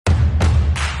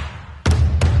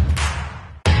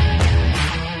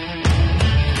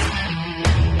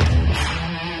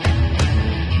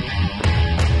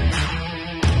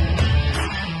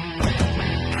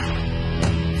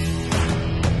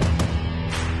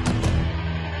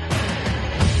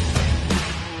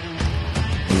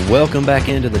Welcome back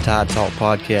into the Tide Talk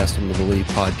podcast on the Believe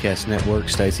Podcast Network.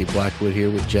 Stacey Blackwood here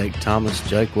with Jake Thomas.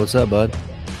 Jake, what's up, bud?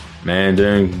 Man,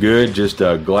 doing good. Just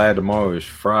glad tomorrow is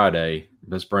Friday.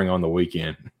 Let's bring on the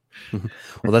weekend.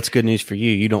 Well, that's good news for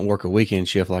you. You don't work a weekend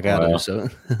shift like I do. So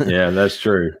yeah, that's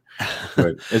true.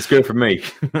 But it's good for me.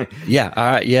 Yeah. All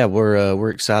right. Yeah,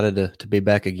 we're excited to be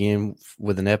back again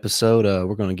with an episode.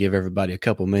 We're going to give everybody a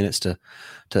couple minutes to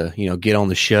get on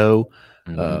the show.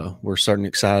 We're certainly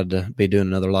excited to be doing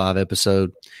another live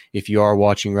episode. If you are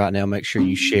watching right now, make sure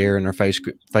you share in our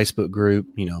Facebook group.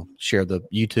 Share the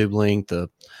YouTube link, the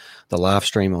live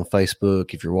stream on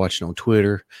Facebook. If you're watching on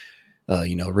Twitter,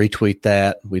 retweet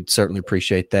that. We'd certainly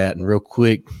appreciate that. And real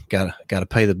quick, got to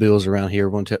pay the bills around here.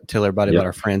 We want to tell everybody about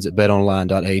our friends at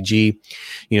betonline.ag.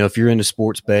 If you're into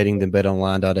sports betting, then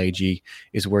betonline.ag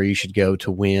is where you should go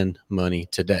to win money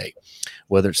today.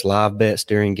 Whether it's live bets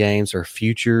during games or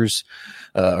futures,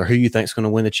 or who you think is going to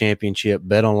win the championship,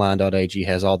 betonline.ag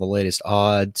has all the latest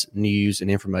odds, news,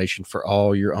 and information for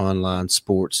all your online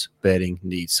sports betting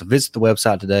needs. So visit the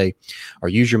website today or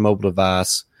use your mobile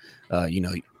device.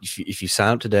 If you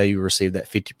sign up today, you receive that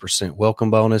 50%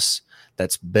 welcome bonus.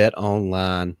 That's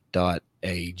betonline.ag.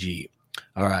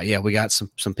 All right. Yeah, we got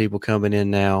some people coming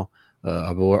in now.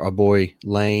 Our boy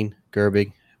Lane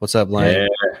Gerbig. What's up, Lane?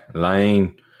 Yeah,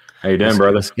 Lane. How you doing,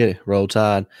 brother? Let's get it. Roll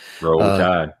Tide. Roll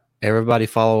Tide. Everybody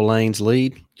follow Lane's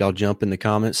lead. Y'all jump in the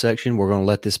comment section. We're going to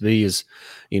let this be as,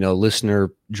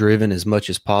 listener driven as much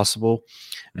as possible.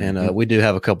 And we do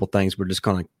have a couple things we're just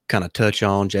going to kind of touch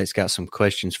on. Jake's got some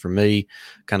questions for me,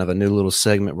 kind of a new little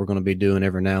segment we're going to be doing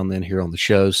every now and then here on the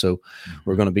show. So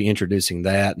we're going to be introducing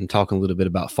that and talking a little bit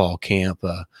about fall camp.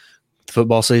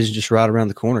 Football season just right around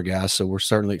the corner, guys. So we're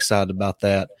certainly excited about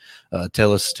that.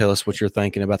 Tell us what you're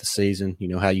thinking about the season,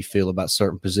 how you feel about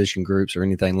certain position groups or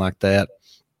anything like that.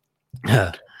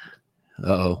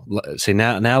 See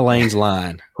now Lane's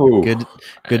lying. Ooh, good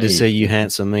to see you,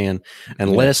 handsome man.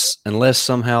 Unless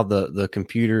somehow the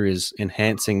computer is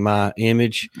enhancing my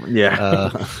image. Yeah.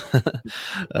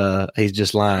 He's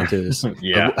just lying to us.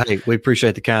 Yeah. Hey, we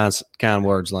appreciate the kind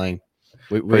words, Lane.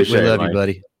 We love you,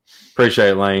 buddy. Appreciate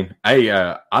it, Lane. Hey,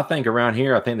 I think around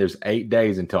here, there's 8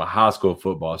 days until high school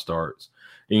football starts.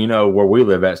 And where we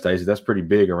live at, Stacey, that's pretty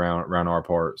big around our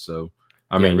part. So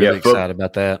really excited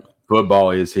about that.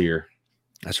 Football is here.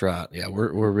 That's right. Yeah,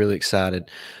 we're really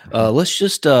excited.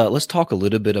 Let's talk a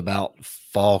little bit about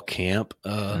fall camp,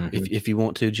 if you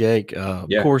want to, Jake. Of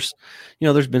course,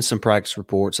 there's been some practice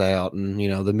reports out, and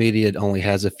the media only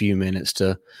has a few minutes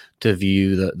to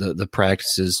view the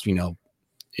practices,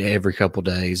 every couple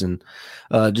days, and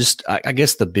I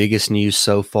guess the biggest news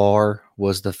so far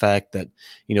was the fact that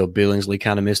Billingsley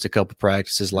kind of missed a couple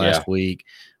practices last week.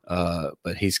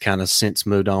 But he's kind of since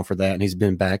moved on for that, and he's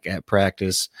been back at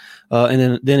practice.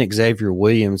 And then Xavier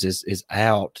Williams is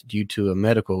out due to a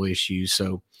medical issue.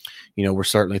 So, we're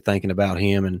certainly thinking about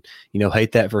him, and,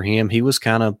 hate that for him. He was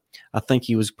I think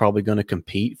he was probably going to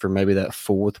compete for maybe that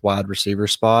fourth wide receiver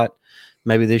spot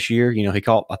maybe this year.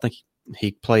 I think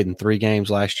he played in 3 games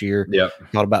last year.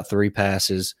 Caught about 3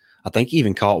 passes. I think he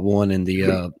even caught one in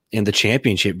the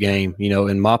championship game,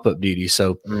 in mop-up duty.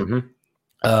 So,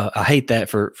 I hate that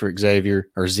for Xavier,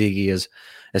 or Ziggy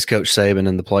as Coach Saban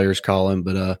and the players call him.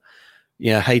 But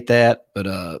I hate that. But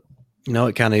it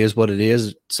kind of is what it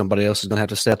is. Somebody else is going to have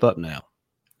to step up now.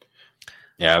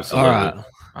 Yeah, absolutely. All right.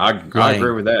 I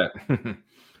agree with that.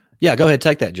 Yeah, go ahead.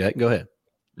 Take that, Jake. Go ahead.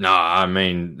 No,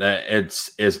 that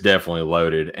it's definitely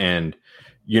loaded, and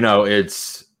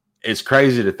it's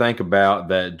crazy to think about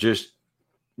that. Just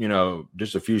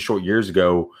a few short years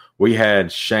ago, we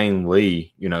had Shane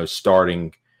Lee,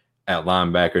 starting at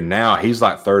linebacker. Now he's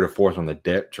like 3rd or 4th on the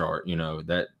depth chart.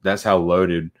 That's how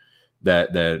loaded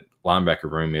that linebacker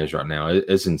room is right now.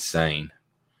 It's insane.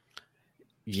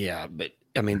 Yeah, but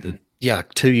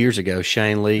 2 years ago,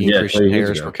 Shane Lee and Christian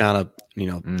Harris were kind of,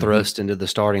 thrust into the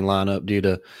starting lineup due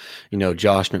to,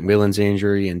 Josh McMillan's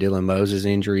injury and Dylan Moses'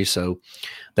 injury. So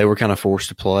they were kind of forced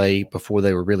to play before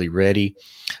they were really ready.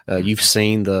 You've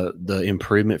seen the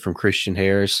improvement from Christian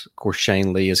Harris. Of course,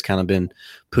 Shane Lee has kind of been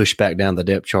pushed back down the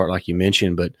depth chart, like you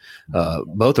mentioned, but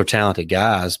both are talented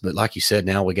guys. But like you said,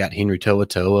 now we got Henry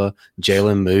To'oTo'o,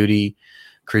 Jalen Moody,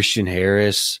 Christian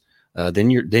Harris. Then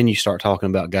you start talking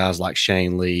about guys like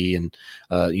Shane Lee and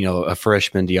a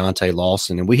freshman Deontay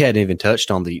Lawson, and we hadn't even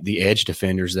touched on the edge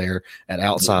defenders there at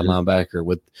outside linebacker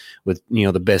with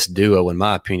the best duo in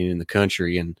my opinion in the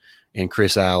country, and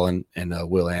Chris Allen and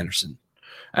Will Anderson.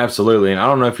 Absolutely, and I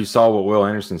don't know if you saw what Will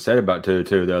Anderson said about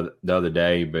To'oTo'o the other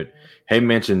day, but he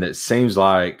mentioned that it seems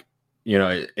like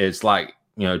it's like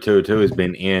To'oTo'o has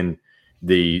been in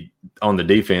on the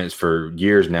defense for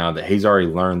years now, that he's already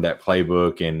learned that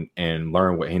playbook and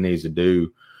learned what he needs to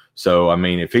do. So, I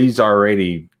mean, if he's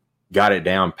already got it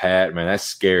down pat, man, that's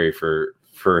scary for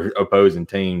opposing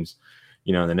teams,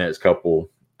 in the next couple,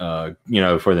 for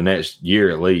the next year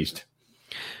at least.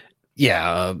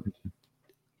 Yeah.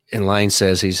 And Lane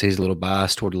says he's a little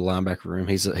biased toward the linebacker room.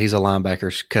 He's a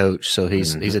linebackers coach, so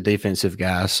he's a defensive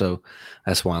guy. So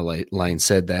that's why Lane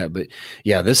said that. But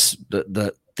yeah,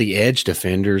 the edge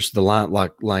defenders, the line,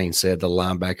 like Lane said, the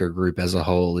linebacker group as a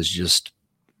whole is just.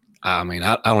 I mean,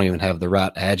 I don't even have the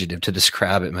right adjective to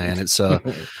describe it, man. It's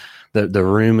the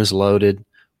room is loaded,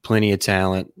 plenty of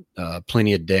talent,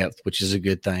 plenty of depth, which is a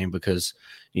good thing because.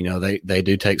 They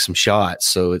do take some shots.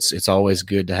 So it's always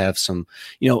good to have some,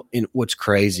 and what's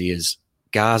crazy is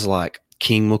guys like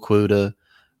King Mwikuta,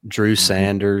 Drew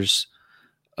Sanders,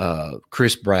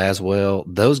 Chris Braswell,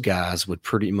 those guys would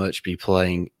pretty much be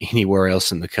playing anywhere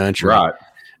else in the country. Right.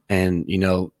 And,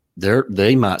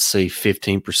 they might see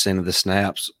 15% of the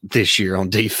snaps this year on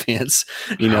defense,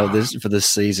 for this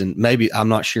season. Maybe I'm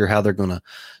not sure how they're going to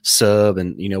sub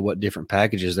and, what different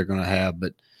packages they're going to have,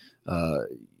 but,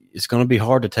 it's going to be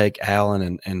hard to take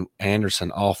Allen and Anderson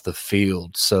off the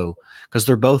field. So, because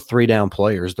they're both 3-down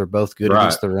players, they're both good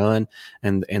against the run,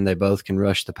 and they both can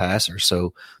rush the passer.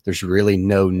 So there's really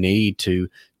no need to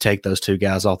take those two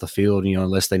guys off the field,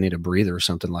 unless they need a breather or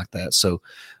something like that. So,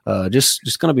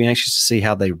 just going to be anxious to see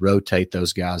how they rotate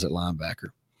those guys at linebacker.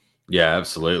 Yeah,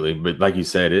 absolutely. But like you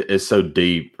said, it's so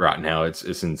deep right now. It's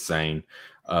insane.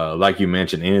 Like you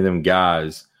mentioned, any of them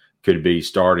guys could be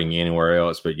starting anywhere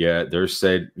else, but yeah, they're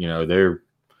they're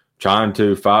trying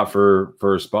to fight for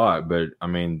a spot. But I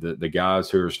mean, the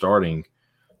guys who are starting,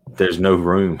 there's no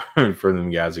room for them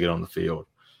guys to get on the field.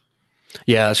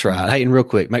 Yeah, that's right. Hey, and real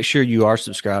quick, make sure you are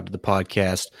subscribed to the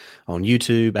podcast on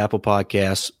YouTube, Apple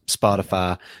Podcasts,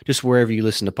 Spotify, just wherever you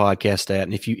listen to podcasts at.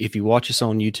 And if you watch us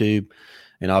on YouTube,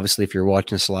 and obviously if you're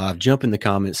watching us live, jump in the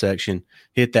comment section,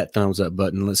 hit that thumbs up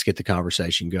button. Let's get the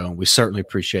conversation going. We certainly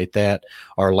appreciate that.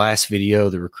 Our last video,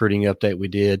 the recruiting update we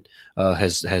did,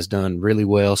 has done really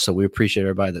well. So we appreciate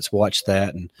everybody that's watched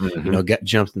that and,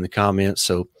 jumped in the comments.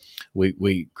 So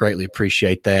we greatly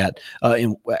appreciate that.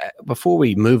 And before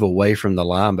we move away from the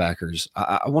linebackers,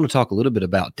 I want to talk a little bit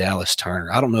about Dallas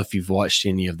Turner. I don't know if you've watched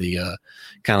any of the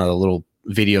kind of the little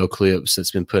video clips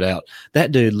that's been put out.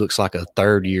 That dude looks like a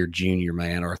third-year junior,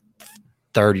 man, or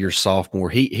third-year sophomore.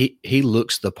 He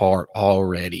looks the part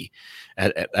already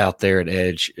out there at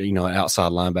edge,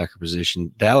 outside linebacker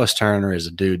position. Dallas Turner is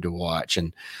a dude to watch,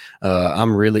 and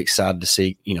I'm really excited to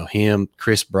see him.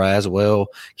 Chris Braswell,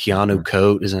 Keanu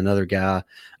Coate is another guy.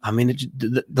 I mean,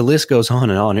 the list goes on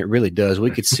and on. It really does.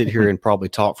 We could sit here and probably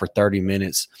talk for 30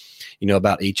 minutes,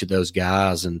 about each of those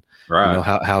guys and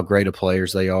how great of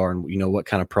players they are and what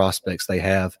kind of prospects they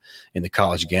have in the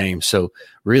college game. So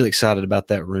really excited about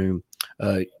that room.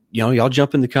 Y'all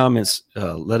jump in the comments.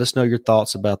 Let us know your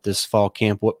thoughts about this fall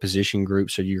camp. What position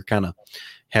groups are you kind of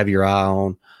have your eye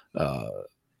on?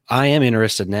 I am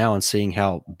interested now in seeing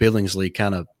how Billingsley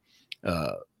kind of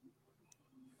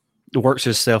works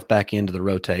himself back into the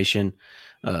rotation.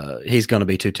 He's going to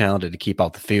be too talented to keep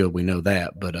off the field. We know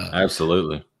that, but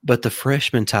absolutely. But the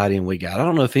freshman tight end we got, I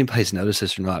don't know if anybody's noticed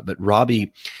this or not, but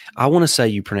Robbie, I want to say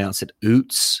you pronounce it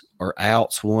Oots or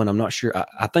Outs one. I'm not sure.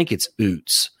 I think it's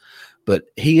Oots, but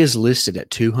he is listed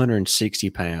at 260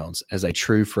 pounds as a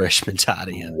true freshman tight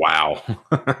end. Wow.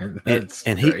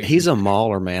 and he's a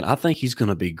mauler, man. I think he's going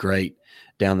to be great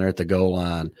down there at the goal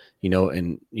line,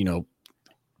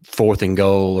 fourth and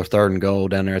goal or third and goal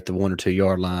down there at the 1 or 2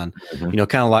 yard line, kind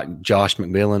of like Josh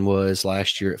McMillan was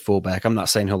last year at fullback. I'm not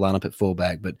saying he'll line up at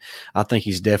fullback, but I think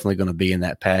he's definitely going to be in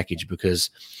that package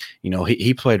because,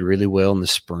 he played really well in the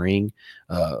spring.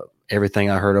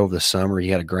 Everything I heard over the summer, he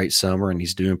had a great summer and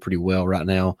he's doing pretty well right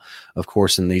now, of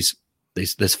course, in this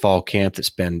fall camp that's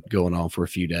been going on for a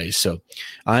few days. So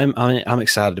I'm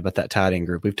excited about that tight end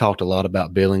group. We've talked a lot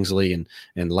about Billingsley and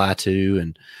Latu,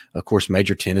 and of course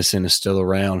Major Tennyson is still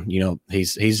around.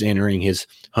 He's entering his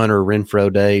Hunter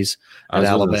Renfrow days at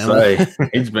Alabama.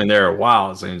 He's been there a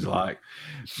while, it seems like.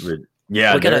 But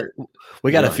yeah,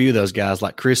 we got a few of those guys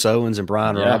like Chris Owens and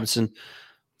Brian Robinson.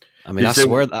 I mean, I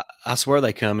swear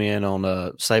they come in on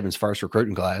Saban's first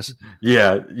recruiting class.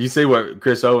 Yeah, you see what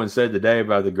Chris Owens said today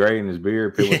about the gray in his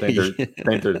beard. People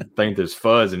think there's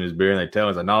fuzz in his beard, and they tell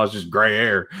him, "No, it's just gray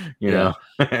hair." You know.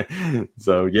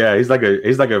 So yeah, he's like a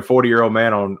 40-year-old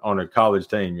man on a college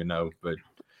team.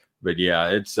 But yeah,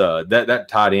 it's that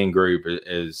tight end group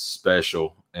is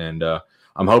special, and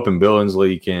I'm hoping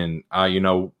Billingsley can. I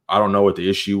don't know what the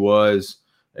issue was.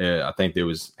 I think it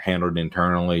was handled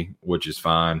internally, which is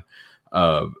fine.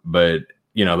 But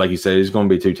like you said, he's going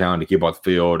to be too talented to keep off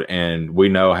the field, and we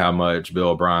know how much Bill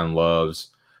O'Brien loves,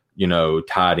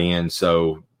 tight ends.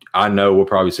 So I know we'll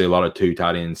probably see a lot of 2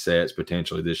 tight end sets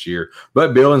potentially this year.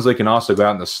 But Billingsley can also go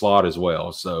out in the slot as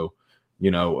well. So,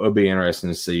 it'll be interesting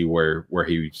to see where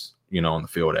he's, on the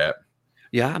field at.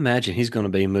 Yeah, I imagine he's going to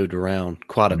be moved around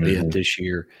quite a bit this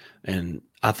year. And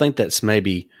I think that's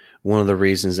maybe one of the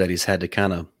reasons that he's had to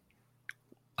kind of,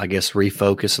 I guess,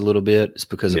 refocus a little bit is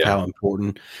because of how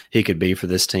important he could be for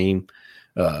this team.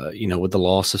 With the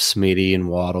loss of Smitty and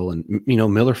Waddle, and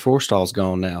Miller Forstall's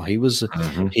gone now. He was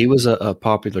a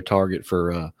popular target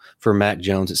for Mac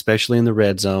Jones, especially in the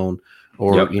red zone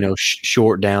or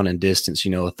short down and distance. A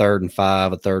 3rd and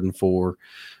 5, a 3rd and 4.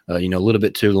 A little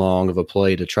bit too long of a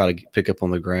play to try to pick up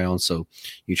on the ground. So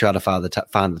you try to find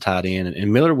the tight end,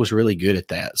 and Miller was really good at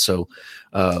that. So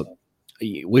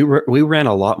we ran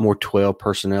a lot more 12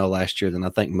 personnel last year than I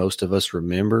think most of us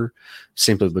remember,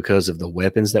 simply because of the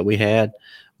weapons that we had.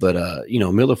 But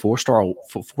Miller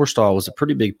Forstall was a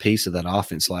pretty big piece of that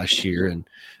offense last year, and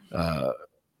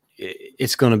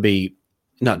it's going to be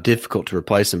not difficult to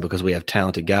replace him because we have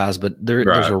talented guys. But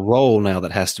there's a role now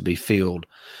that has to be filled.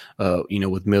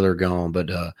 With Miller gone,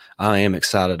 but I am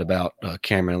excited about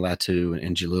Cameron Latu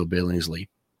and Jaleel Billingsley.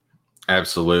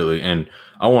 Absolutely. And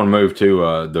I want to move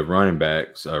to the running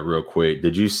backs real quick.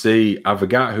 Did you see, I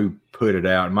forgot who put it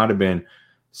out. It might have been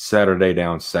Saturday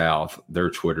Down South,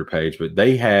 their Twitter page, but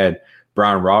they had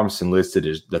Brian Robinson listed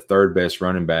as the 3rd best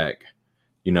running back,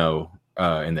 in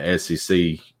the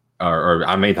SEC,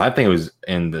 I think it was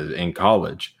in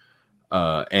college.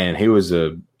 And he was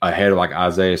ahead of like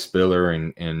Isaiah Spiller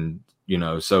and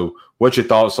so what's your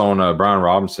thoughts on Brian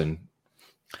Robinson?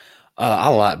 I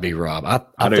like B-Rob.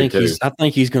 I think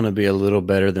he's going to be a little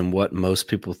better than what most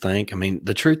people think. I mean,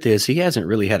 the truth is he hasn't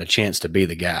really had a chance to be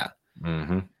the guy.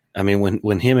 Mm-hmm. I mean,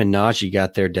 when him and Najee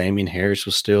got there, Damian Harris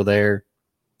was still there.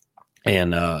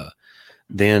 And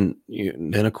then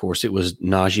of course it was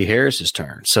Najee Harris's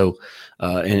turn. So,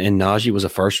 and Najee was a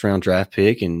 1st-round draft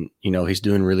pick, and he's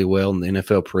doing really well in the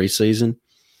NFL preseason.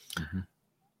 Mm-hmm.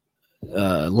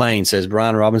 Lane says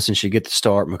Brian Robinson should get the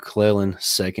start. McClellan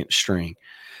 2nd string.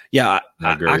 Yeah,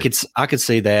 I could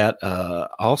see that.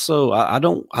 Also, I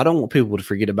don't want people to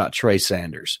forget about Trey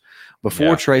Sanders.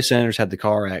 Before Trey Sanders had the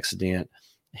car accident,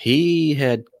 he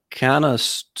had kind of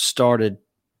started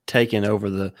taking over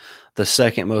the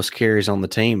 2nd most carries on the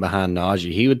team behind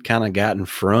Najee. He would kind of got in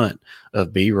front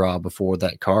of B-Rob before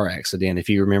that car accident. If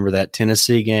you remember that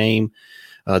Tennessee game,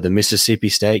 the Mississippi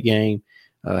State game,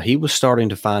 he was starting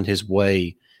to find his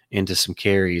way into some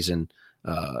carries. And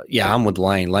I'm with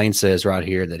Lane. Lane says right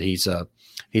here that he's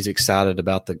excited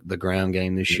about the ground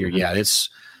game this year. Yeah,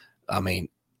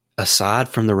 aside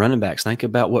from the running backs, think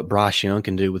about what Bryce Young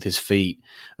can do with his feet,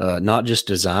 not just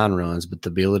design runs, but the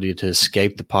ability to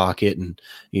escape the pocket and,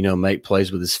 make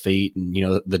plays with his feet. And,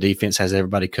 the defense has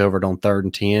everybody covered on 3rd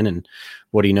and 10. And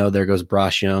what do you know, there goes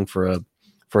Bryce Young for a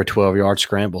 12-yard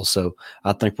scramble. So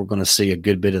I think we're going to see a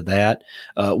good bit of that.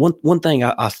 One thing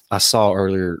I saw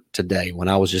earlier today when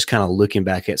I was just kind of looking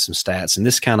back at some stats, and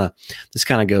this kind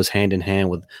of goes hand in hand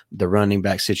with the running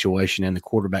back situation and the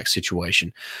quarterback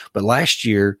situation. But last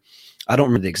year, I don't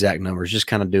remember the exact numbers, just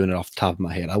kind of doing it off the top of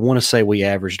my head. I want to say we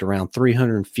averaged around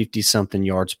 350-something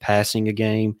yards passing a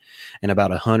game and about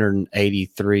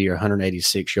 183 or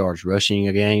 186 yards rushing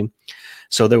a game.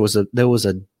 So there was a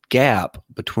gap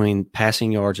between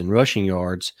passing yards and rushing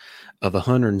yards of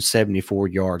 174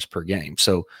 yards per game.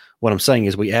 So what I'm saying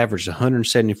is we averaged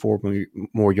 174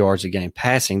 more yards a game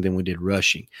passing than we did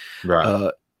rushing.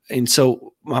 Right. And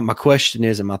so my question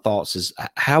is, and my thoughts is,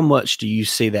 how much do you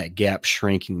see that gap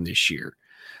shrinking this year?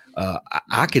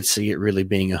 I could see it really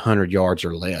being 100 yards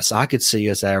or less. I could see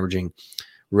us averaging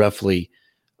roughly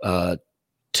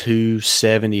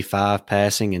 275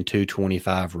 passing and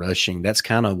 225 rushing. That's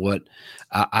kind of what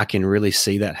I can really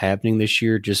see that happening this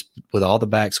year, just with all the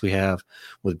backs we have,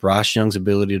 with Bryce Young's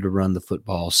ability to run the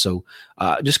football. So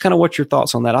just kind of what's your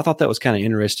thoughts on that? I thought that was kind of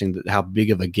interesting, how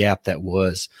big of a gap that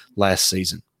was last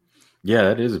season. Yeah,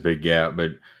 that is a big gap,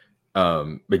 but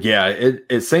yeah,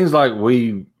 it seems like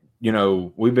we've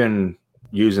been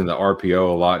using the RPO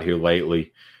a lot here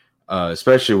lately,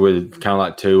 especially with kind of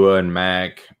like Tua and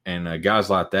Mac and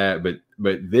guys like that. But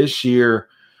this year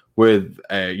with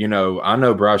I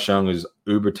know Bryce Young is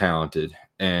uber talented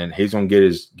and he's gonna get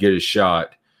his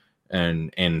shot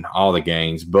and in all the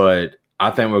games, but I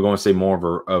think we're going to see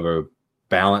more of a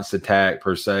balanced attack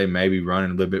per se, maybe running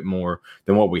a little bit more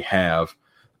than what we have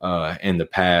in the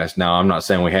past. Now, I'm not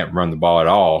saying we haven't run the ball at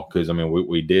all, because I mean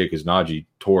we did, because Najee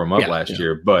tore him up last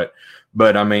year, but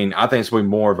But I mean, I think it's going to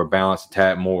be more of a balanced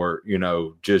attack, more,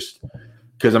 just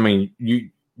because I mean, you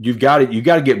got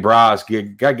to get Bryce, got to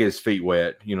get his feet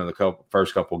wet, the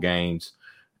first couple games,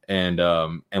 and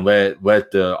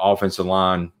let the offensive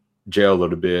line gel a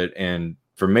little bit. And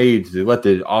for me to let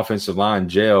the offensive line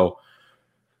gel,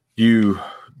 you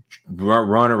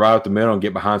run it right up the middle and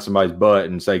get behind somebody's butt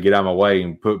and say, get out of my way,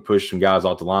 and push some guys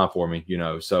off the line for me,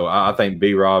 So I think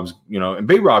B-Rob's, and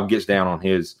B-Rob gets down on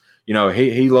his,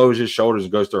 he lowers his shoulders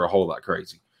and goes through a whole lot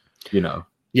crazy,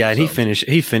 Yeah, and he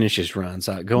finishes runs.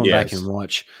 Going back and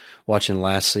watching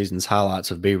last season's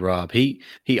highlights of B-Rob,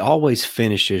 he always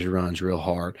finishes runs real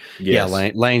hard. Yes.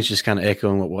 Yeah, Lane's just kind of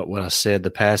echoing what I said.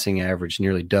 The passing average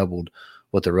nearly doubled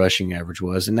what the rushing average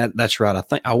was, and that's right.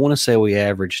 I want to say we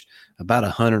averaged about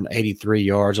 183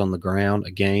 yards on the ground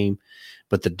a game,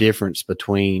 but the difference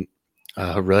between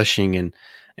rushing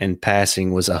and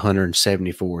passing was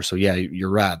 174. So yeah, you're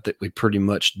right that we pretty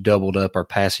much doubled up our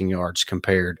passing yards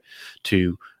compared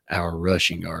to our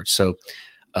rushing yards. So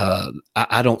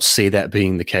I don't see that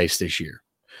being the case this year.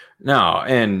 No,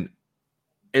 and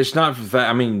it's not that.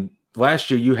 I mean,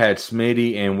 last year you had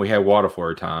Smitty and we had Water for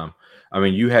a time. I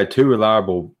mean, you had two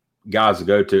reliable guys to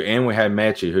go to, and we had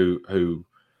Mechie who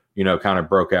kind of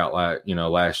broke out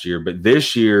last year. But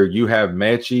this year you have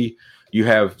Mechie, you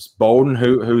have Bolden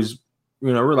who's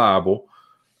reliable,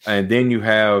 and then you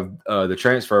have the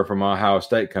transfer from Ohio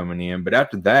State coming in. But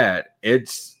after that,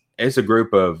 it's a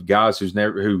group of guys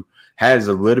who has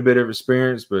a little bit of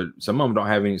experience, but some of them don't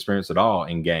have any experience at all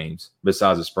in games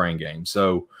besides the spring game.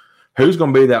 So who's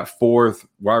going to be that fourth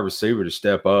wide receiver to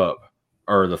step up,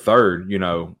 or the third,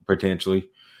 potentially?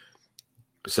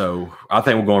 So I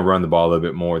think we're going to run the ball a little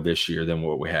bit more this year than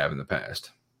what we have in the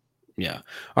past. Yeah.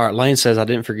 All right. Lane says, I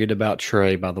didn't forget about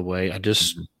Trey, by the way. I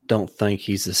just don't think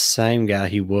he's the same guy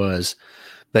he was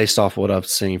based off what I've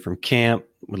seen from camp.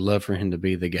 Would love for him to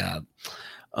be the guy.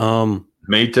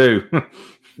 Me too.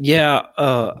 Yeah.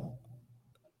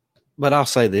 But I'll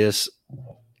say this,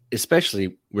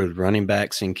 especially with running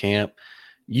backs in camp,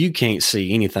 you can't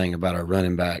see anything about a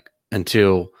running back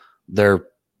until they're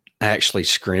actually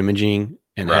scrimmaging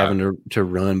and having to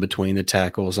run between the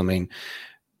tackles. I mean,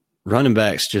 running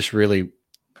backs just really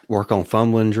work on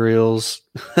fumbling drills.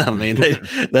 I mean,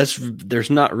 there's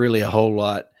not really a whole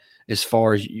lot as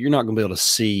far as you're not going to be able to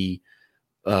see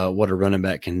what a running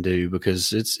back can do,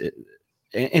 because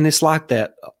it's like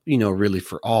that, really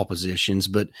for all positions,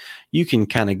 but you can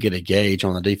kind of get a gauge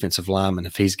on the defensive lineman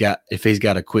if he's got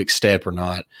a quick step or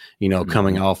not,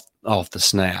 coming off the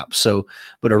snap. So,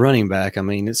 but a running back, I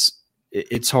mean,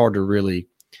 it's hard to really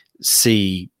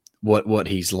see what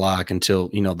he's like until,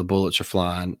 the bullets are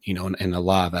flying, in a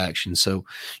live action. So,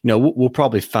 we'll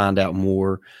probably find out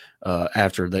more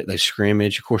after they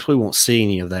scrimmage. Of course, we won't see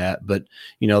any of that, but,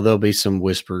 there'll be some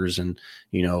whispers, and,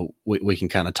 we can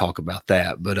kind of talk about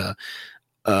that. But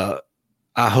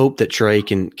I hope that Trey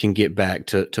can get back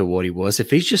to what he was. If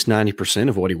he's just 90%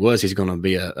 of what he was, he's going to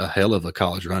be a hell of a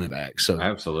college running back. So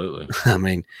absolutely. I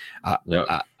mean,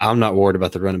 I'm not worried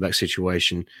about the running back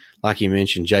situation. Like you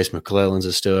mentioned, Jace McClellan's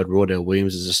a stud. Roydell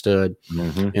Williams is a stud.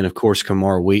 Mm-hmm. And of course,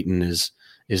 Kamar Wheaton is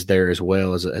there as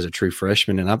well as a true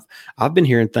freshman. And I've been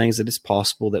hearing things that it's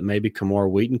possible that maybe Kamar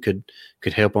Wheaton could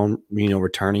help on,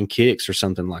 returning kicks or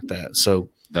something like that. So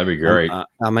that'd be great.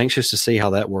 I'm anxious to see how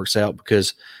that works out,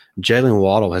 because Jalen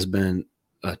Waddle has been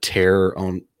a terror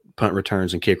on punt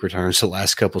returns and kick returns the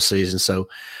last couple seasons. So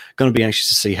going to be anxious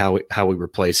to see how we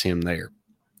replace him there.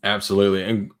 Absolutely.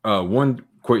 And one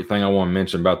quick thing I want to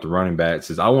mention about the running backs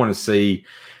is I want to see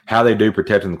how they do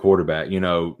protecting the quarterback.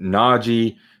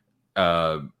 Najee,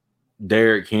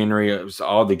 Derrick Henry,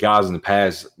 all the guys in the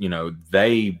past,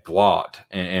 they blocked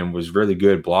and was really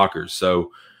good blockers.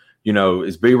 So,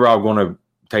 is B-Rob going to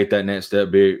take that next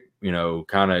step,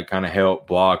 kind of help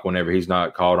block whenever he's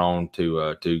not called on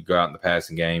to go out in the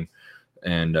passing game,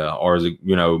 and or is it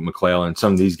McClellan,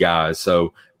 some of these guys.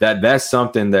 So that's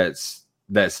something that's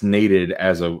needed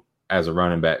as a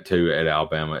running back too at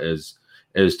Alabama is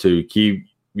to keep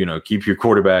your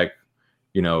quarterback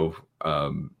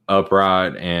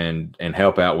upright and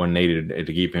help out when needed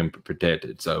to keep him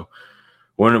protected. So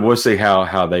we'll see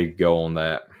how they go on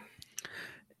that.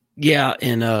 Yeah,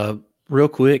 and real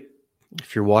quick,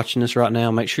 if you're watching this right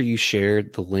now, make sure you share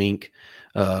the link,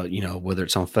 whether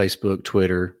it's on Facebook,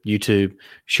 Twitter, YouTube.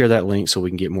 Share that link so we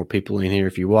can get more people in here.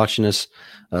 If you're watching us,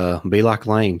 be like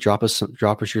Lane. Drop us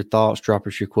your thoughts, drop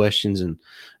us your questions, and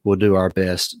we'll do our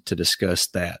best to discuss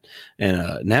that.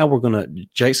 And now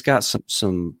Jake's got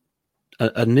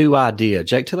a new idea.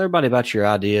 Jake, tell everybody about your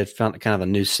idea. Found kind of a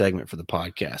new segment for the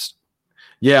podcast.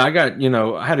 Yeah,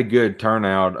 I had a good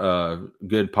turnout,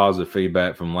 good positive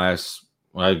feedback from was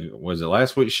it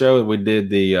last week's show? We did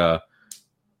the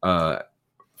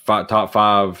top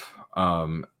five,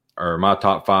 or my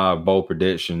top five bowl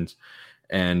predictions.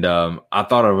 And I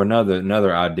thought of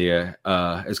another idea.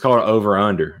 It's called over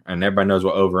under, and everybody knows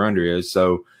what over under is.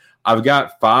 So I've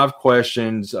got 5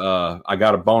 questions. I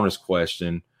got a bonus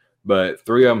question, but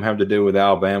 3 of them have to do with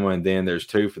Alabama, and then there's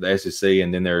 2 for the SEC,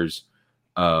 and then there's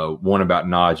one about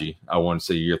Najee. I want to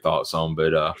see your thoughts on,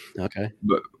 but okay.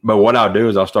 But what I'll do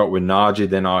is I'll start with Najee,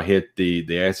 then I'll hit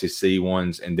the SEC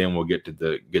ones, and then we'll get to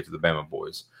the Bama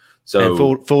boys. So,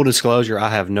 and full disclosure, I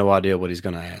have no idea what he's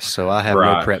going to ask, so I have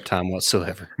no prep time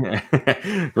whatsoever.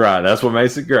 Right, that's what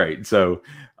makes it great. So,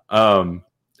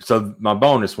 so my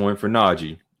bonus one for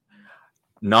Najee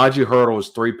hurdles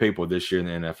 3 people this year in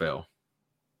the NFL.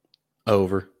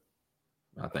 Over.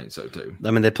 I think so too.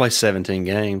 I mean, they play 17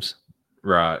 games.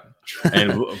 Right.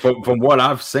 And from what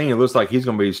I've seen, it looks like he's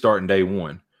going to be starting day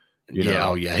one.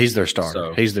 Oh yeah, he's their starter.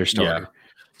 So, he's their starter. Yeah.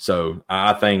 So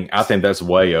I think that's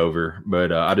way over.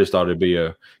 But I just thought it'd be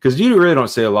because you really don't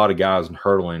see a lot of guys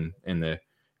hurdling in the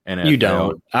NFL. You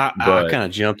don't. I kind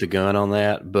of jumped the gun on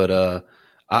that, but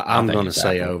I'm going to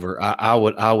say over. I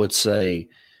would say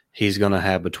he's going to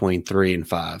have between 3 and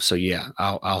 5. So yeah,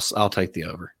 I'll take the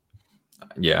over.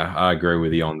 Yeah, I agree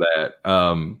with you on that.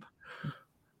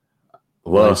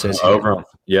 Well, over.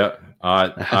 Yeah.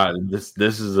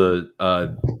 This is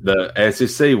the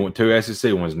SEC one, 2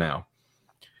 SEC ones now.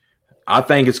 I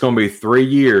think it's going to be 3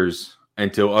 years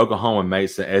until Oklahoma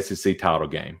makes the SEC title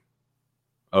game.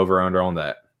 Over under on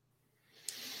that.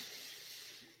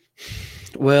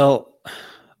 Well,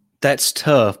 that's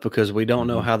tough because we don't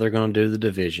know how they're going to do the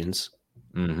divisions.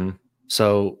 Mm-hmm.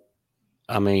 So,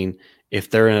 I mean, if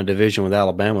they're in a division with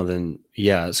Alabama, then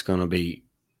yeah, it's going to be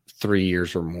 3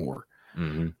 years or more.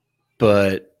 Mm-hmm.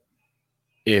 But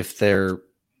if they're,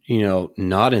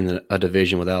 not in a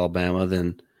division with Alabama,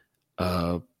 then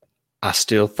I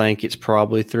still think it's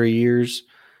probably 3 years.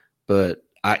 But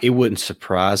it wouldn't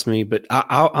surprise me. But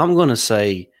I'm going to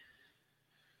say,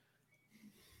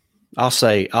 I'll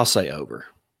say over.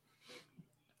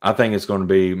 I think it's going to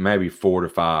be maybe 4 to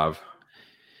 5.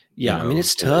 Yeah, I mean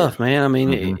it's tough, man. I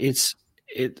mean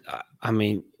I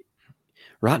mean,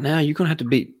 right now you're going to have to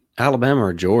beat Alabama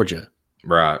or Georgia.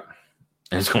 Right.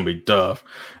 And it's going to be tough.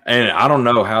 And I don't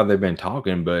know how they've been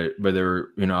talking, but they're,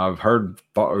 I've heard,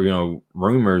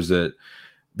 rumors that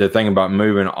they're thinking about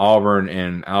moving Auburn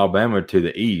and Alabama to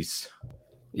the east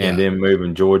and then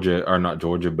moving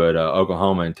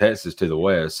Oklahoma and Texas to the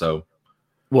west. So,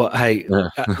 well, hey,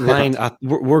 Lane,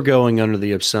 we're going under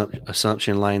the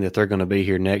assumption, Lane, that they're going to be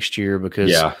here next year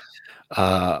because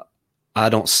I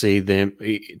don't see them,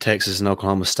 Texas and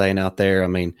Oklahoma, staying out there. I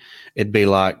mean, it'd be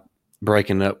like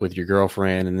breaking up with your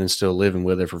girlfriend and then still living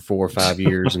with her for 4 or 5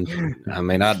 years. And I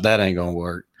mean, that ain't going to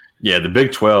work. Yeah, the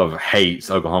Big 12 hates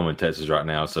Oklahoma and Texas right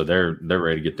now, so they're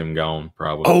ready to get them gone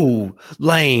probably. Oh,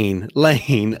 Lane,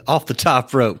 off the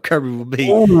top rope. Kirby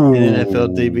will be an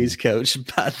NFL DB's coach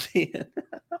by then.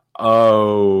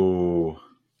 Oh.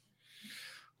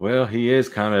 Well, he is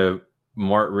kind of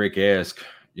Mark Richt-esque,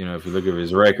 if you look at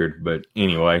his record. But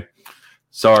anyway,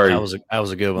 sorry. That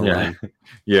was a good one, Lane.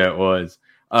 Yeah, it was.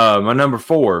 My number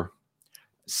 4,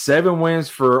 7 wins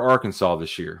for Arkansas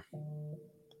this year.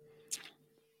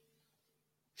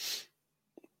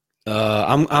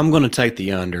 I'm going to take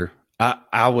the under.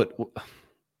 I would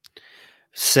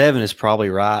 7 is probably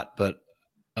right, but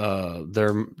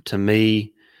they're, to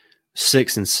me,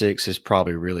 6-6 is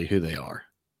probably really who they are.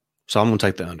 So I'm going to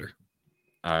take the under.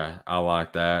 I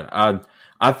like that.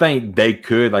 I think they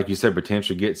could, like you said,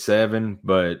 potentially get 7,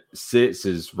 but 6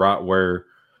 is right where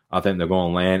I think they're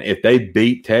going to land. If they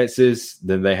beat Texas,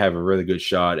 then they have a really good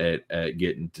shot at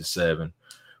getting to 7.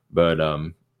 But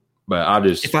I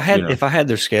just if I had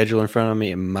their schedule in front of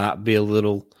me, it might be a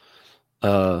little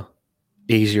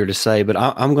easier to say. But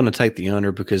I'm going to take the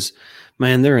under because,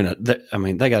 man,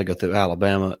 they got to go through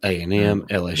Alabama, A&M,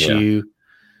 LSU.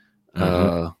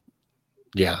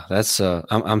 Yeah, that's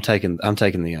I'm taking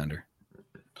the under.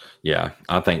 Yeah,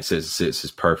 I think 6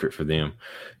 is perfect for them.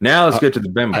 Now let's get to the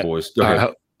Bama boys. Go ahead.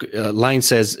 Lane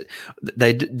says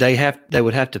they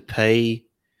would have to pay,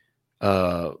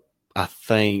 I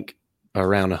think,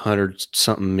 around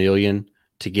 100-something million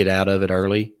to get out of it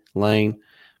early, Lane.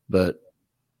 But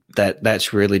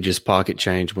that's really just pocket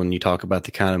change when you talk about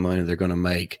the kind of money they're going to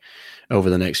make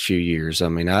over the next few years. I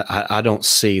mean, I don't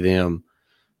see them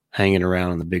hanging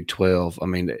around in the Big 12. I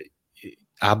mean,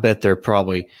 I bet they're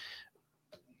probably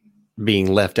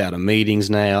being left out of meetings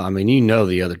now. I mean,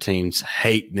 the other teams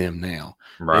hate them now.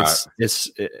 Right. It's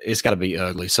got to be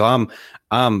ugly. So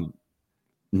I'm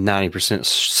 90%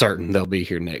 certain they'll be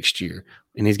here next year.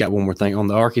 And he's got one more thing on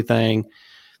the Archie thing.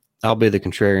 I'll be the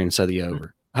contrarian and say the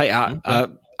over. Hey, I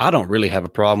don't really have a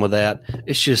problem with that.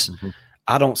 It's just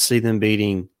I don't see them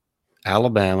beating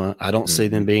Alabama. I don't see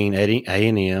them beating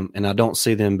A&M, and I don't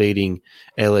see them beating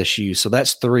LSU. So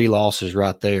that's 3 losses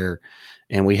right there.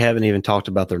 And we haven't even talked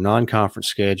about their non-conference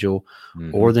schedule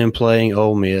or them playing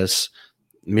Ole Miss,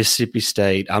 Mississippi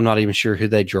State. I'm not even sure who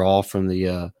they draw from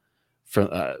the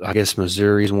I guess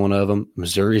Missouri is one of them.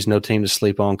 Missouri is no team to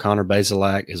sleep on. Connor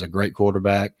Bazelak is a great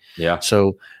quarterback. Yeah.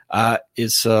 So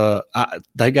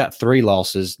they got 3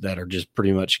 losses that are just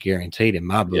pretty much guaranteed in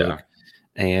my book.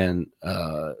 Yeah. And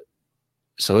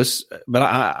so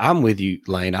I'm with you,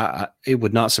 Lane. It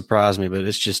would not surprise me, but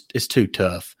it's too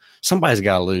tough. Somebody's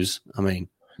got to lose. I mean,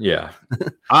 yeah.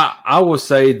 I will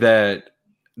say that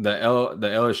the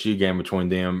LSU game between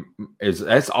them it's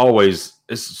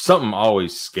something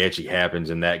always sketchy happens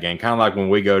in that game. Kind of like when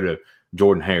we go to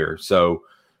Jordan Hare. So,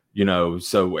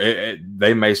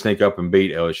 they may sneak up and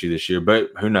beat LSU this year,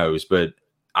 but who knows? But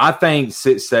I think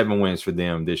 6-7 wins for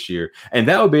them this year, and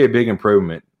that would be a big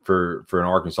improvement for an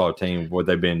Arkansas team. What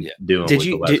they've been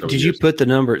dealing with. Did you put the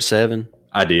number at 7?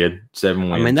 I did 7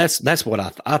 wins. I mean, that's what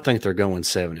I think they're going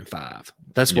 7-5.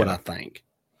 That's what I think.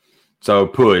 So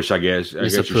push, I guess.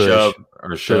 It's a push.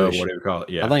 Shove, whatever you call it.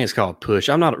 Yeah, I think it's called push.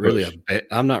 I'm not really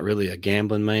a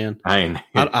gambling man.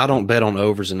 I don't bet on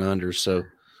overs and unders. So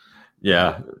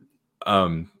yeah.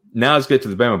 Now let's get to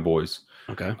the Bama boys.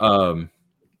 Okay.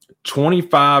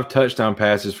 25 touchdown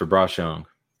passes for Bryce Young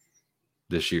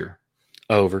this year.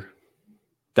 Over.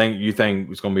 You think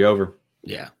it's going to be over?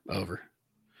 Yeah, over.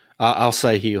 I'll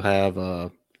say he'll have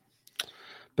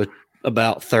but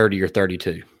about 30 or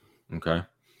 32. Okay.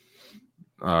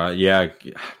 Yeah.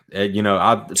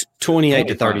 28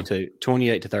 to 32.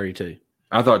 28 to 32.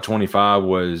 I thought 25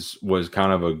 was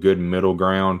kind of a good middle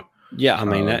ground. Yeah, I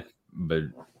mean but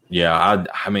yeah,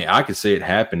 I mean I could see it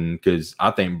happen because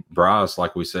I think Bryce,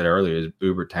 like we said earlier, is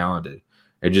uber talented.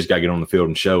 They just got to get on the field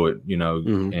and show it,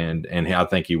 and I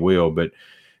think he will. But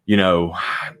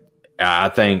I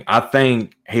think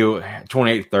he'll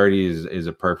 28-30 is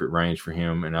a perfect range for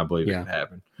him, and I believe it can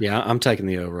happen. Yeah, I'm taking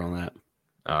the over on that.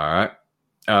 All right.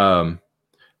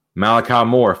 Malachi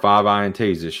Moore, 5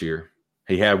 INTs this year.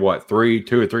 He had 2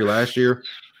 or 3 last year.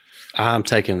 I'm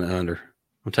taking the under.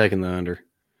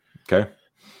 Okay.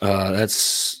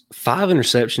 That's 5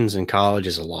 interceptions in college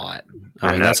is a lot.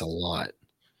 I mean, that's a lot.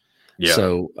 Yeah.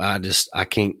 So I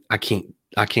can't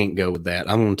go with that.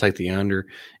 I'm going to take the under.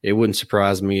 It wouldn't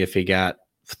surprise me if he got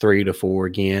 3 to 4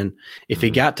 again. If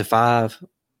he got to 5,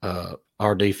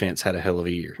 our defense had a hell of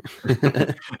a year.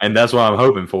 And that's what I'm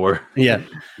hoping for. Yeah.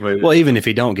 Well, even if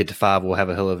he don't get to 5, we'll have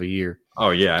a hell of a year.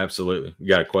 Oh, yeah, absolutely. You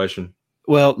got a question?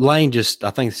 Well, Lane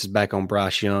I think this is back on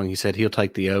Bryce Young. He said he'll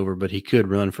take the over, but he could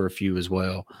run for a few as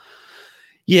well.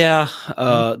 Yeah,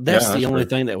 that's the only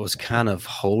thing that was kind of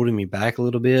holding me back a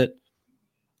little bit.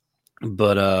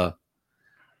 But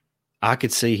I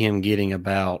could see him getting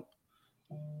about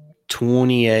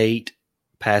 28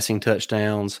 passing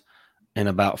touchdowns and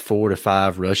about 4 to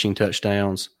 5 rushing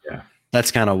touchdowns. Yeah.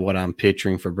 That's kind of what I'm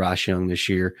picturing for Bryce Young this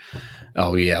year.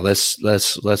 Oh yeah, let's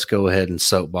go ahead and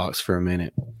soapbox for a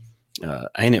minute.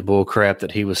 Ain't it bull crap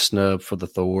that he was snubbed for the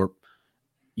Thorpe?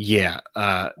 Yeah.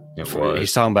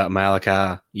 He's talking about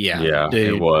Malachi. Yeah,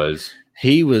 dude, it was.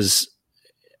 He was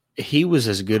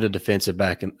as good a defensive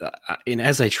back and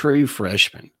as a true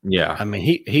freshman. Yeah. I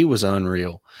mean, he was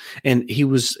unreal. And he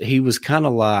was kind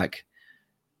of like,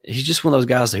 he's just one of those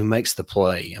guys who makes the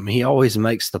play. I mean, he always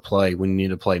makes the play when you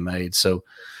need a play made. So,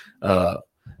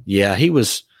 yeah, he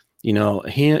was,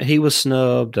 he was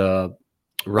snubbed.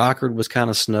 Rockard was kind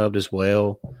of snubbed as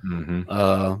well.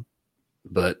 Mm-hmm.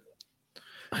 But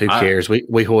who cares?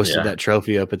 We hoisted that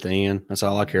trophy up at the end. That's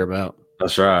all I care about.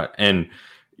 That's right. And,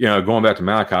 going back to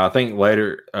Malachi, I think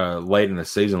late in the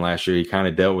season last year, he kind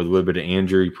of dealt with a little bit of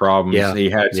injury problems. Yeah. He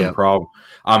had some problem.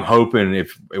 I'm hoping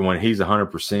when he's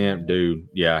 100%, dude,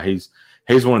 yeah, he's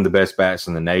one of the best backs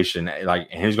in the nation. And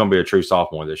he's going to be a true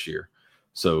sophomore this year.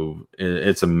 So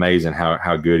it's amazing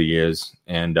how good he is.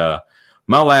 And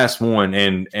my last one,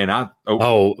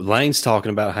 Lane's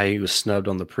talking about how he was snubbed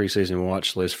on the preseason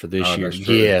watch list for this year.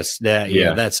 Yes,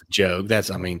 that's a joke. They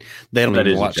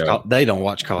don't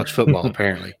watch college football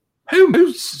apparently.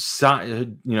 Who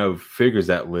figures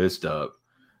that list up?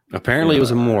 Apparently, it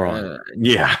was a moron.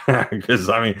 Yeah, because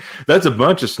that's a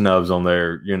bunch of snubs on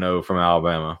there. From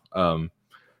Alabama.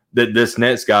 This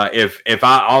next guy, if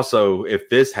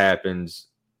this happens,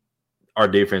 our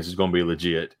defense is going to be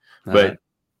legit. But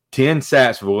 10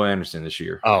 sacks for Will Anderson this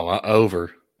year. Oh,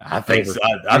 over. I think so.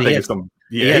 I think it's going.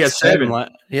 Yeah, he had seven.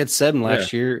 He had 7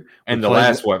 last year. And the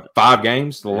last 5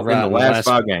 games? In the last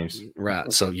 5 games.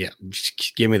 Right. So yeah,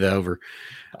 just give me the over.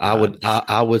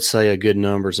 I would say a good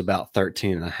number is about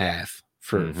 13.5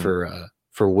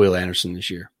 for Will Anderson this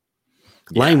year.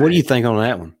 Lane, what do you think on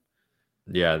that one?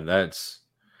 Yeah, it's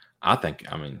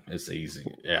easy.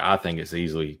 Yeah, I think it's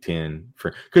easily 10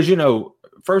 because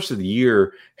first of the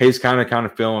year he's kind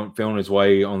of feeling his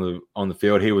way on the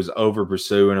field. He was over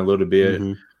pursuing a little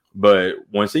bit, but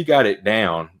once he got it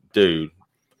down, dude,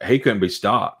 he couldn't be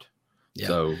stopped. Yeah.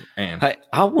 So, and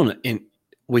I want to, and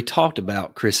we talked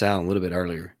about Chris Allen a little bit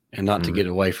earlier, and not to get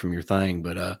away from your thing,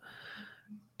 but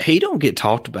he don't get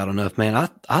talked about enough, man.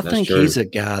 I think he's a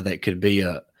guy that could be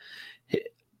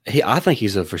I think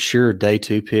he's a for sure day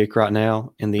 2 pick right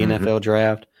now in the NFL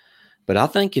draft. But I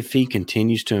think if he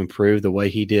continues to improve the way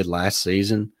he did last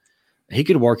season, he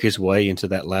could work his way into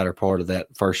that latter part of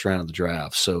that first round of the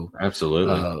draft. So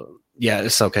absolutely. Yeah,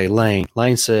 it's okay. Lane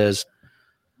says,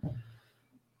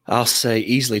 I'll say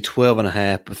easily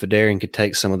 12.5, but Fedarian could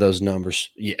take some of those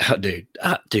numbers. Yeah, dude,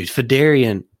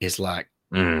 Fedarian is like,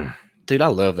 dude, I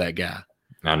love that guy.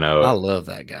 I know. I love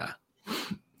that guy.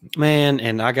 Man,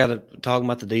 and I got to talk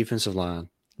about the defensive line.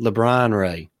 LeBron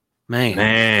Ray.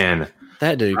 Man.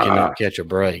 That dude cannot catch a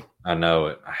break. I know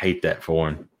it. I hate that for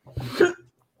him.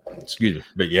 Excuse me.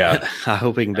 But yeah. I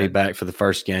hope he can be back for the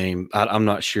first game. I'm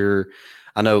not sure.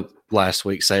 I know last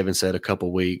week Saban said a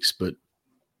couple weeks, but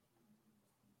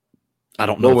I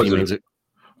don't know if he means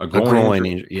a groin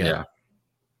injury. Yeah.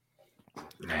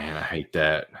 Man, I hate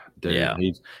that. Dude, yeah.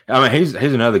 He's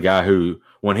another guy who,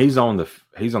 when he's on the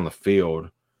field,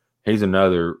 he's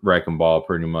another wrecking ball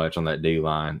pretty much on that D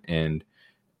line. And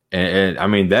I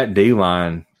mean, that D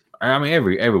line,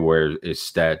 everywhere is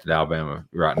stacked at Alabama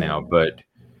right now. But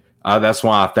that's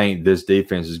why I think this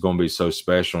defense is going to be so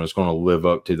special, and it's going to live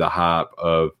up to the hype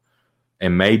of,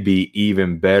 and maybe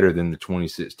even better than the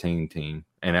 2016 team.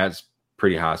 And that's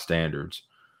pretty high standards.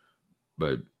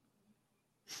 But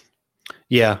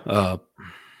yeah,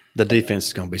 the defense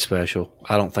is going to be special.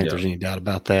 I don't think there's any doubt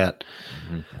about that.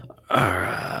 All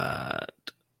right.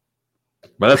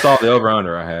 But that's all the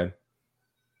over-under I had.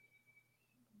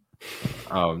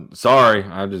 Sorry.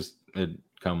 I just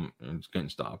couldn't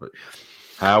stop it.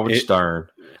 Howard Stern.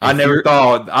 I never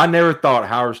thought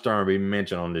Howard Stern would be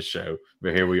mentioned on this show,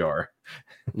 but here we are.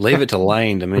 Leave it to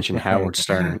Lane to mention Howard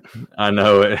Stern. I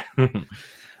know it.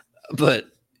 But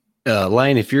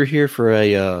Lane, if you're here for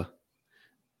a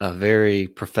very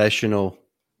professional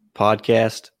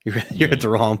podcast, you're at the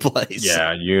wrong place.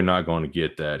 Yeah, you're not going to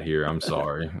get that here. I'm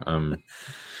sorry.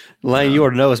 Lane, you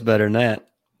ought to know us better than that.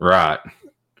 Right.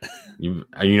 You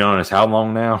known us how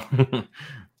long now?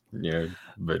 Yeah,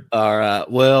 but all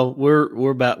right. Well, we've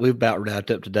about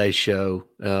wrapped up today's show.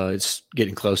 It's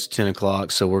getting close to 10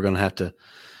 o'clock, so we're going to have to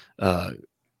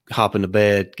hop into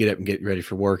bed, get up and get ready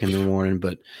for work in the morning.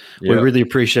 But we really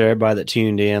appreciate everybody that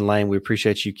tuned in. Lane, we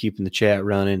appreciate you keeping the chat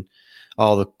running,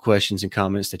 all the questions and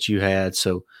comments that you had.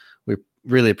 So we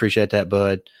really appreciate that,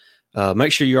 bud.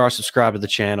 Make sure you are subscribed to the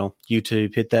channel,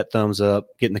 YouTube, hit that thumbs up,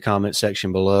 get in the comment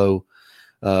section below.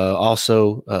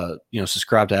 Also,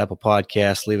 subscribe to Apple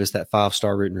Podcasts, leave us that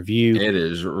 5-star written review. It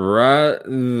is right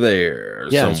there.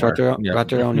 Yeah, somewhere. It's right there, right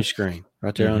there on your screen,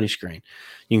 right there on your screen.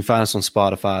 You can find us on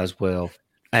Spotify as well,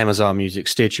 Amazon Music,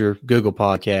 Stitcher, Google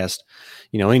Podcast,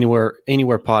 anywhere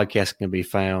podcasts can be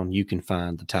found, you can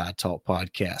find the Tide Talk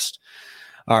Podcast.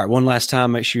 All right. One last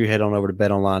time, make sure you head on over to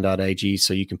betonline.ag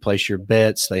so you can place your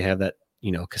bets. They have that,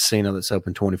 casino that's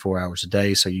open 24 hours a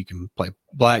day. So you can play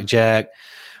blackjack,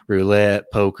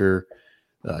 roulette, poker,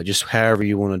 just however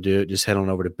you want to do it. Just head on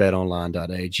over to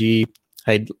betonline.ag.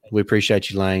 Hey, we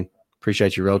appreciate you, Lane.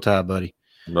 Appreciate you. Roll Tide, buddy.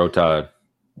 Roll Tide.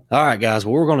 All right, guys.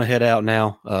 Well, we're going to head out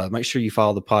now. Make sure you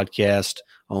follow the podcast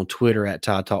on Twitter at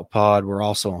Tide Talk Pod. We're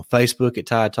also on Facebook at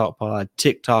Tide Talk Pod,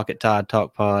 TikTok at Tide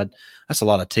Talk Pod. That's a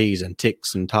lot of T's and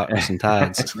ticks and talks and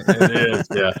tides. It is,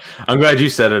 yeah. I'm glad you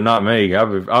said it, not me. I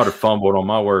would have fumbled on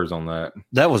my words on that.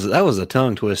 That was a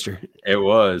tongue twister. It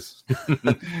was.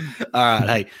 All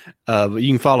right, hey, but you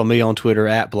can follow me on Twitter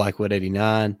at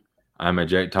Blackwood89. I'm at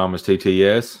Jake Thomas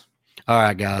TTS. All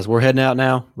right, guys, we're heading out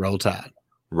now. Roll Tide.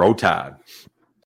 Roll Tide.